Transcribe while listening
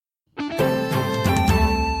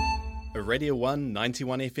a Radio 1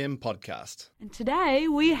 91 FM podcast. And today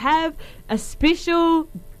we have a special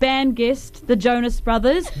band guest, the Jonas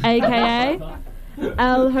Brothers, aka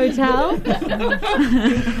El Hotel. I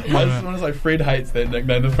just want to say Fred hates that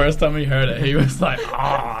nickname. The first time he heard it, he was like,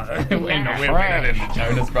 we're better than the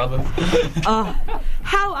Jonas Brothers.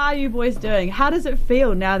 How are you boys doing? How does it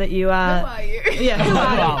feel now that you are... Who are you? Yeah, who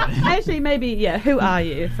are you? Actually, maybe, who are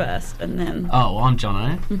you first, and then... Oh, well, I'm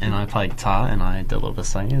Jono, and I play guitar, and I do a little bit of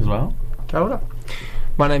singing as well. Kia ora.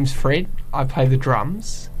 My name's Fred. I play the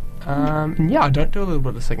drums. And I don't do a little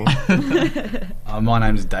bit of singing. My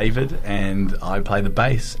name's David, and I play the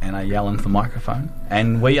bass, and I yell into the microphone.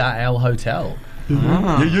 And we are El Hotel.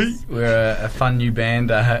 We're a fun new band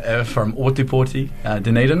from Ōtepoti,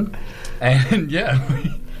 Dunedin. And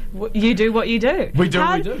You do what you do. We do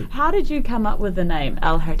what we do. How did you come up with the name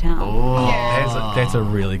El Hotel? That's a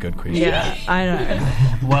really good question. Yeah, I know.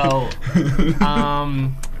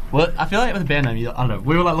 Well, I feel like with a band name, I don't know,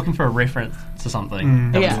 we were like looking for a reference to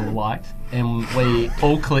something that we all liked, and we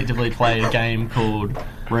all collectively played a game called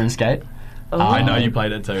RuneScape. I know you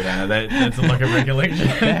played it too, Hannah. That's like a recollection.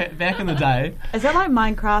 Back in the day. Is that like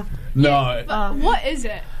Minecraft? No. What is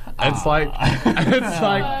it? It's like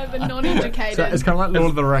The non-educated. So it's kind of like Lord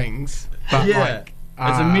of the Rings, but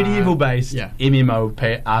it's a medieval-based MMO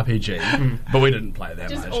RPG, but we didn't play that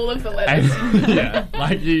just much. all of the letters. And,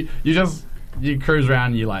 like you cruise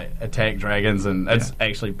around, you like attack dragons, and it's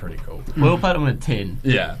actually pretty cool. We all played it with 10.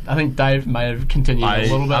 Yeah. I think Dave may have continued a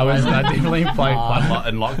little bit. I definitely played quite a lot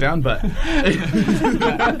in lockdown, but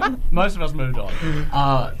most of us moved on.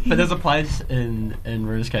 But there's a place in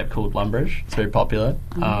RuneScape called Lumbridge. It's very popular.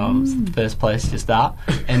 It's the first place to start,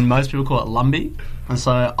 and most people call it Lumbie. And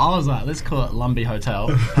so I was like, let's call it Lumbie Hotel,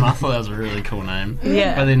 and I thought that was a really cool name.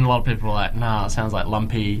 Yeah. But then a lot of people were like, nah, it sounds like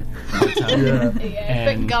Lumpy Hotel.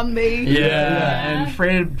 Bit Gumby. Yeah, and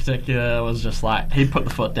Fred in particular was just like, he put the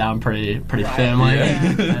foot down pretty firmly.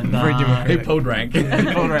 And, he pulled rank.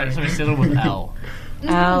 so we settled with L.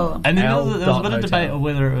 El. And then El there was a bit of debate Hotel. of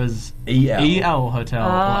whether it was EL. EL Hotel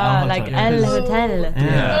or L Hotel. Like El Hotel.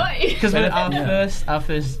 Yeah. Oi. Because our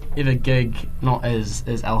first ever gig, not as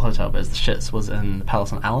El Hotel, but as the Shits, was in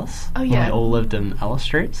Palace and Alice. Oh, when yeah. we all lived in Alice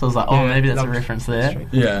Street. So I was like, maybe that's a loved reference there. Street.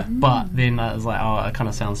 Yeah. But then I was like, it kind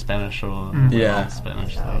of sounds Spanish or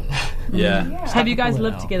Spanish. So. Yeah. Have you guys Pull it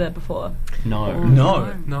lived out. together before? No.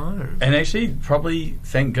 No. No. And actually, probably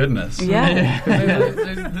thank goodness. Yeah.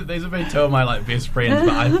 These have been two of my like best friends, but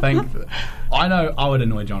I think I know I would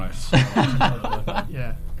annoy Jonas.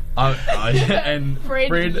 Yeah. And Fred,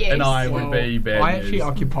 Fred yes. and I would be bad I actually news.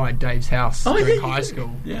 occupied Dave's house during high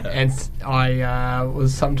school. Yeah. And I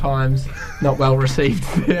was sometimes not well received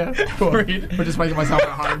there for just making myself at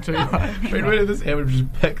home too much. Fred would have this habit of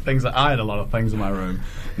just pick things up. I had a lot of things in my room,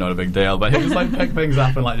 not a big deal, but he'd just like pick things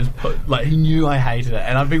up and like just put, like he knew I hated it,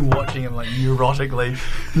 and I've been watching him like neurotically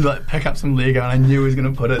like pick up some Lego, and I knew he was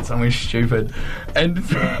going to put it somewhere stupid, and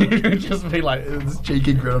he would just be like this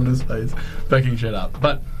cheeky grin on his face picking shit up.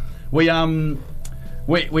 But we've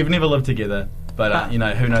never lived together, but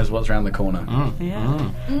who knows what's around the corner.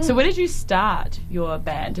 So where did you start your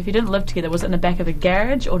band? If you didn't live together, was it in the back of a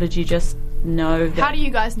garage, or did you just know that... How do you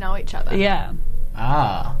guys know each other? Yeah.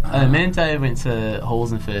 Me and Dave went to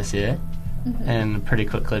halls in first year, and pretty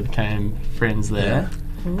quickly became friends there.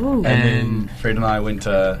 Ooh. And then Fred and I went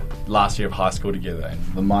to last year of high school together in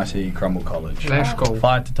the mighty Cromwell College. Lash school.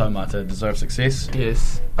 Fired to Taumata, deserved success.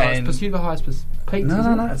 Yes. And- Pursue the highest peaks.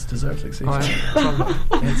 No, it's deserved success.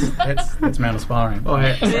 Oh, It's Mount Aspiring.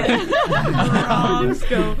 Wrong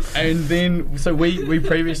school. And then, so we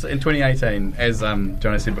previously, in 2018, as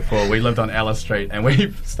Johnny said before, we lived on Alice Street, and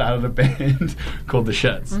we started a band called The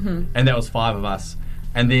Shits, and that was 5 of us.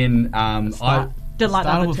 And then Didn't like Started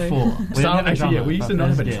that with too. 4. we used to not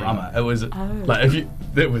have a drummer. It was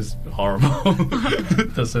it was horrible.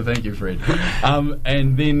 So thank you, Fred.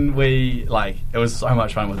 And then it was so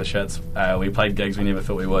much fun with The Shits. We played gigs we never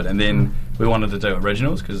thought we would, and then we wanted to do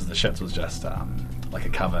originals because The Shits was just like a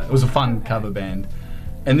cover. It was a fun cover band.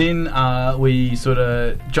 And then we sort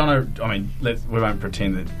of we won't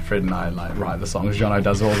pretend that Fred and I like write the songs. Jono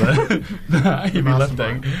does all the heavy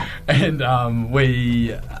lifting, and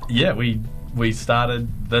we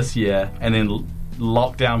started this year, and then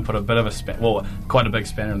lockdown put a bit of quite a big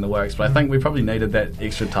spanner in the works. But I think we probably needed that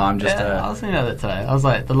extra time just to. I was thinking about that today. I was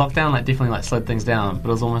like, the lockdown definitely slowed things down, but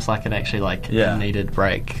it was almost like it actually a needed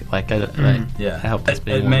break. It helped us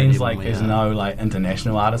be. It means there's no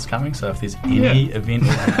international artists coming. So if there's any event,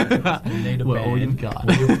 you need a We're band. all you've got.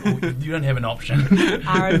 You don't have an option.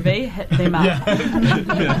 R&B, hit them up.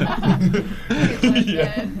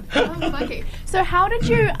 Oh, funky. So how did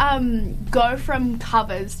you go from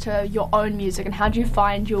covers to your own music, and how did you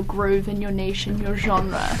find your groove and your niche and your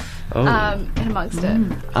genre in amongst it?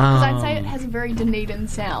 Because I'd say it has a very Dunedin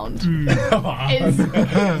sound. But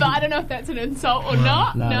I don't know if that's an insult or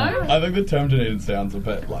not. No? I think the term Dunedin sounds a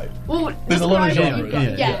bit like... Well, There's a lot of describe genres.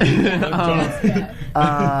 it. Yeah.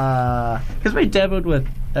 Because we dabbled with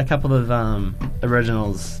a couple of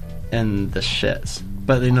originals in the shits,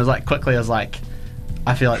 but then it was like quickly I was like,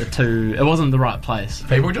 I feel like it wasn't the right place.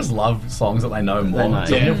 People just love songs that they know more. They know,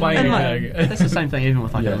 So yeah. you're playing And, a like, gig. that's the same thing even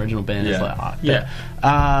with like Yeah. an original band. Yeah. It's like, oh, Yeah.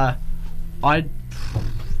 I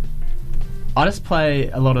just play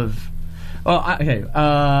a lot of. When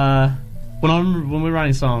we're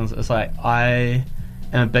writing songs, it's like I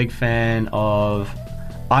am a big fan of.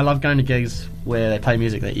 I love going to gigs where they play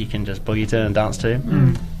music that you can just boogie to and dance to.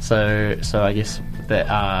 So I guess that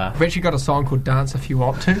We've actually got a song called Dance If You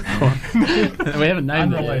Want To. we haven't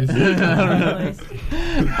named it yet.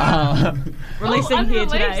 Releasing here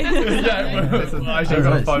today. I should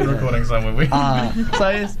have a phone recording somewhere. We. So I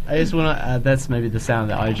just want to. That's maybe the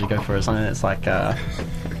sound that I usually go for. Is something that's like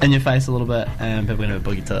in your face a little bit, and people can have a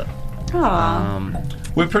boogie to it.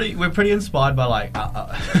 We're pretty inspired by like,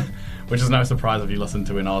 which is no surprise if you listen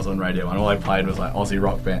to when I was on radio, and all I played was like Aussie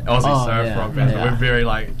rock band, surf rock bands. Yeah. We're very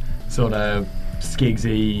like sort of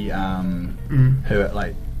Skeggsy, who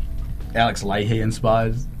like Alex Leahy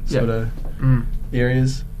inspired sort of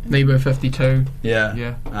areas. Nebo 52. Yeah.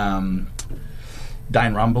 Yeah.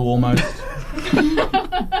 Dane Rumble almost.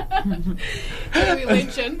 Kiwi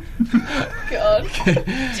legend. God.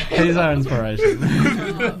 He's our inspiration.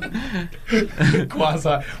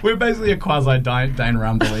 We're basically a quasi Dane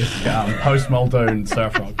Rumble post Muldoon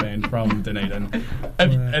surf rock band from Dunedin.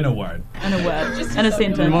 In a word. In a word. In a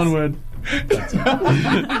sentence. In one word.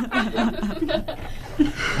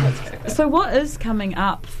 So what is coming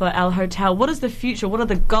up for El Hotel? What is the future? What are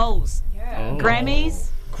the goals? Grammys?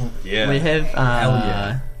 Yeah. We have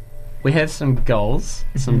yeah. we have some goals,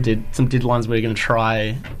 some deadlines we're going to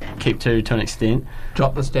try keep to an extent.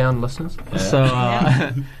 Jot this down, listeners. So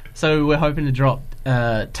so we're hoping to drop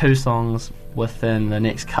 2 songs within the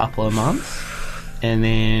next couple of months, and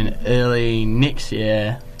then early next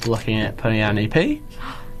year looking at putting out an EP.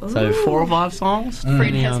 So 4 or 5 songs.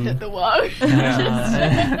 Fred has hit the wall.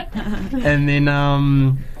 And then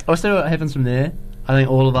we'll see what happens from there. I think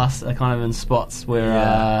all of us are kind of in spots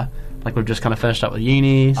where like we've just kind of finished up with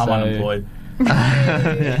uni. I'm so unemployed.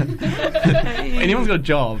 Anyone's got a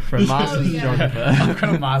job for a master's geographer. I've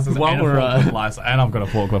got a master's While and, we're, a forklift license, and I've got a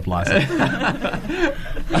forklift license.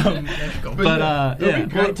 But it'd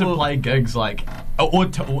be great to play gigs like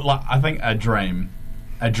I think a dream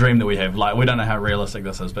that we have. Like, we don't know how realistic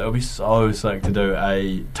this is, but it would be so sick to do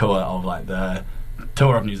a tour of like the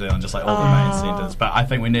tour of New Zealand, just like all the main centres. But I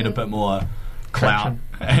think we need a bit more clout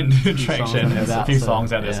and traction and a few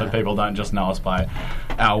songs out there so people don't just know us by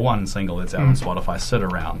our one single that's out on Spotify, Sit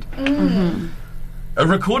Around.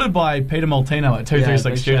 Recorded by Peter Maltino at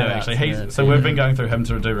 236 Studio, actually. We've been going through him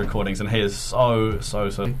to do recordings, and he is so.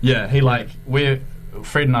 Yeah,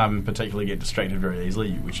 Fred and I particularly get distracted very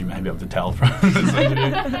easily, which you may be able to tell from this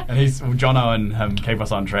interview. And Jono and him keep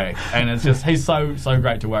us on track, and it's just he's so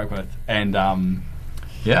great to work with. And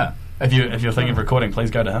if you're thinking of recording, please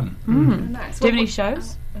go to him. Nice. Do you have any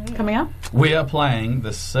shows coming up? We are playing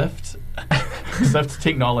the Sift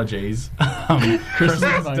Technologies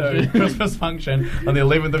Christmas function on the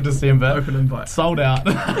 11th of December. Open invite. Sold out.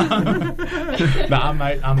 Our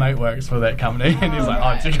mate works for that company, and he's like,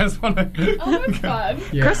 "Oh, do you guys want to?" Oh, that's fun.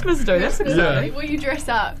 Yeah. Christmas do. That's exciting. Will you dress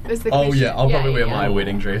up? Is the Oh question. yeah, I'll probably wear my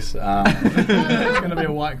wedding dress. It's going to be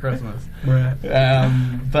a white Christmas. Right.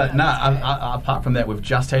 But no, apart from that, we've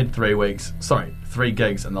just had 3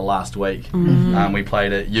 gigs in the last week. We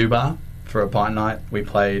played at U-Bar for a pint night. We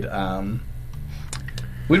played.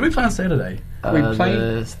 Where did we play on Saturday? We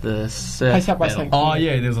played the surf Pace Up by battle. St. Oh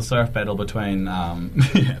yeah, there was a surf battle between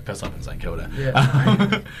Pace Up and St Kilda,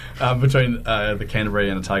 between the Canterbury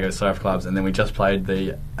and Otago surf clubs, and then we just played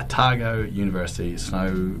the Otago University Snow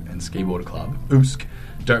and Skiboard Club, OOSK,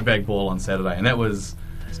 dirtbag ball on Saturday, and that was.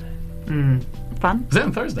 Fun. Was that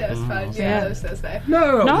on Thursday? That was fun. Yeah, that was Thursday.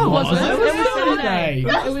 No, No, it wasn't. It was Saturday.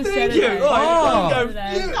 It was Saturday. Oh,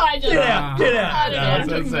 I just, get out! I don't know what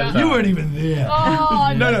you're talking about. You weren't even there.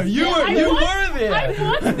 Oh, No, you were there. I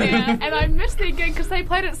was there, and I missed their gig because they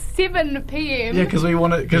played at 7 p.m. Yeah, because we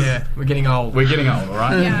wanted. Because We're getting old. we're getting old, all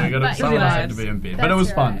right? Yeah, we got but some of us easy had to be in bed, but That's it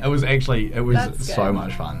was fun. right. It was actually That's so good.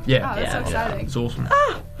 much fun. Yeah. Oh, that's so exciting. It's awesome.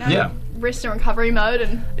 Yeah. Rest and recovery mode,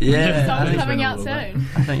 and Yeah, I songs think, coming been a out little bit. soon.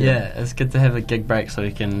 I think it's good to have a gig break so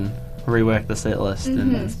we can rework the set list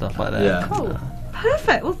and stuff like that. Yeah. Cool.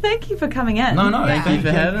 Perfect. Well, thank you for coming in. No, Yeah. thank you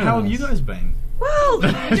for having How us. have you guys been? Well,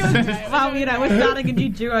 Doing great. well, we're starting a new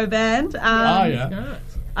duo band. Yeah.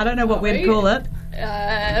 I don't know what we'd call it.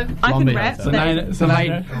 I can Zombie rap. Hunter. but-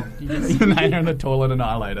 Selena in the toilet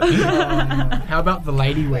annihilator. How about the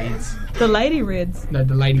lady weeds? The Lady Reds. No,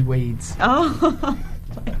 the lady weeds. Oh.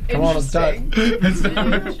 Come on, let's do it.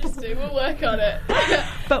 Interesting. We'll work on it.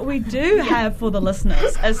 But we do have for the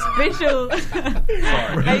listeners a special,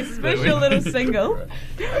 little single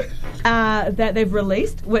that they've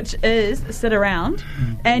released, which is "Sit Around,"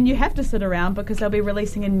 and you have to sit around because they'll be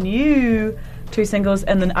releasing a new 2 singles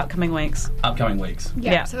in the upcoming weeks. Upcoming weeks.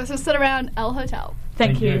 Yeah. So this is Sit Around El Hotel.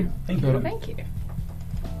 Thank you. Thank you. Thank you.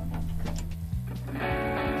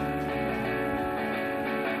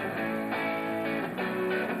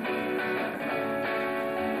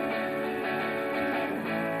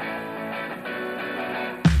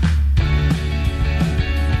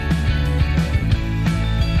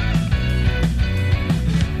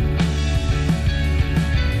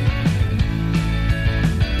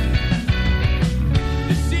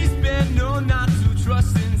 She's been known not to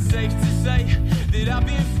trust, and safe to say that I've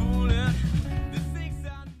been fooling. The things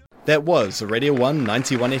I know. That was a Radio 1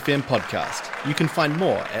 91 FM podcast. You can find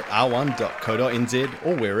more at r1.co.nz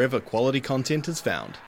or wherever quality content is found.